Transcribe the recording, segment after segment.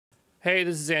Hey,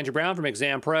 this is Andrew Brown from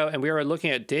Exam Pro, and we are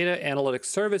looking at data analytics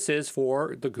services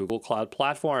for the Google Cloud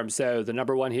Platform. So the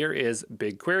number one here is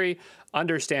BigQuery.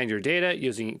 Understand your data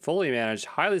using fully managed,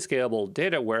 highly scalable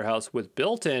data warehouse with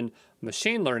built-in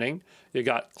machine learning. You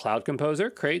got Cloud Composer,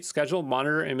 create, schedule,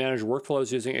 monitor, and manage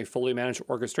workflows using a fully managed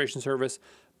orchestration service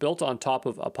built on top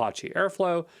of Apache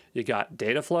Airflow. You got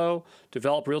Dataflow,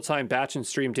 develop real-time batch and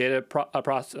stream data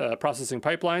processing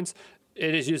pipelines.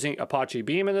 It is using Apache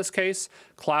Beam in this case.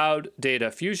 Cloud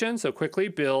Data Fusion, so quickly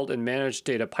build and manage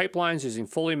data pipelines using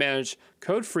fully managed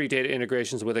code-free data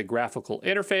integrations with a graphical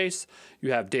interface.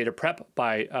 You have Data Prep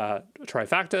by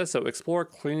Trifacta, so explore,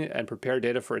 clean, and prepare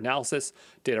data for analysis.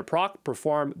 Data Proc,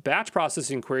 perform batch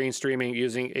processing, query, and streaming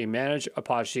using a managed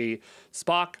Apache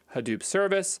Spark Hadoop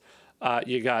service.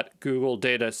 You got Google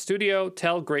Data Studio,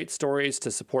 tell great stories to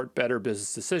support better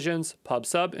business decisions.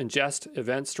 PubSub, ingest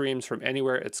event streams from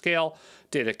anywhere at scale.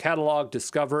 Data Catalog,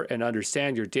 discover and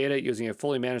understand your data using a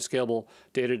fully managed scalable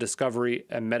data discovery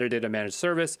and metadata managed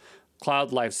service.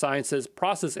 Cloud Life Sciences,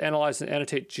 process, analyze, and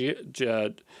annotate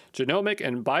genomic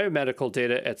and biomedical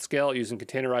data at scale using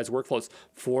containerized workflows.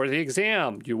 For the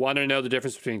exam, you want to know the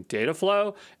difference between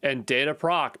Dataflow and Data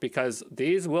Proc because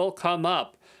these will come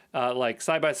up like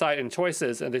side by side in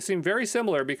choices, and they seem very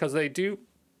similar because they do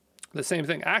the same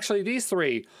thing. Actually, these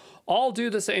three all do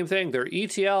the same thing. They're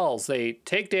ETLs. They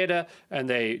take data and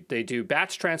they do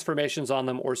batch transformations on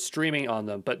them or streaming on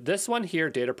them. But this one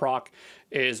here, Dataproc,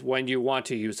 is when you want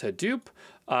to use Hadoop.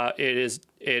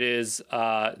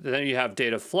 Then you have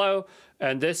Dataflow,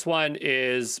 and this one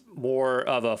is more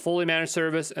of a fully managed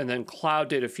service, and then Cloud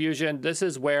Data Fusion. This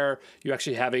is where you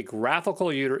actually have a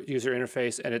graphical user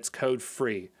interface, and it's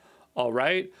code-free. All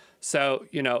right. So,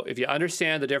 if you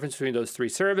understand the difference between those three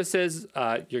services,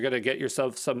 you're going to get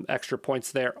yourself some extra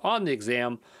points there on the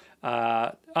exam.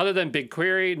 Other than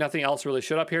BigQuery, nothing else really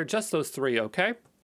showed up here, just those three. Okay.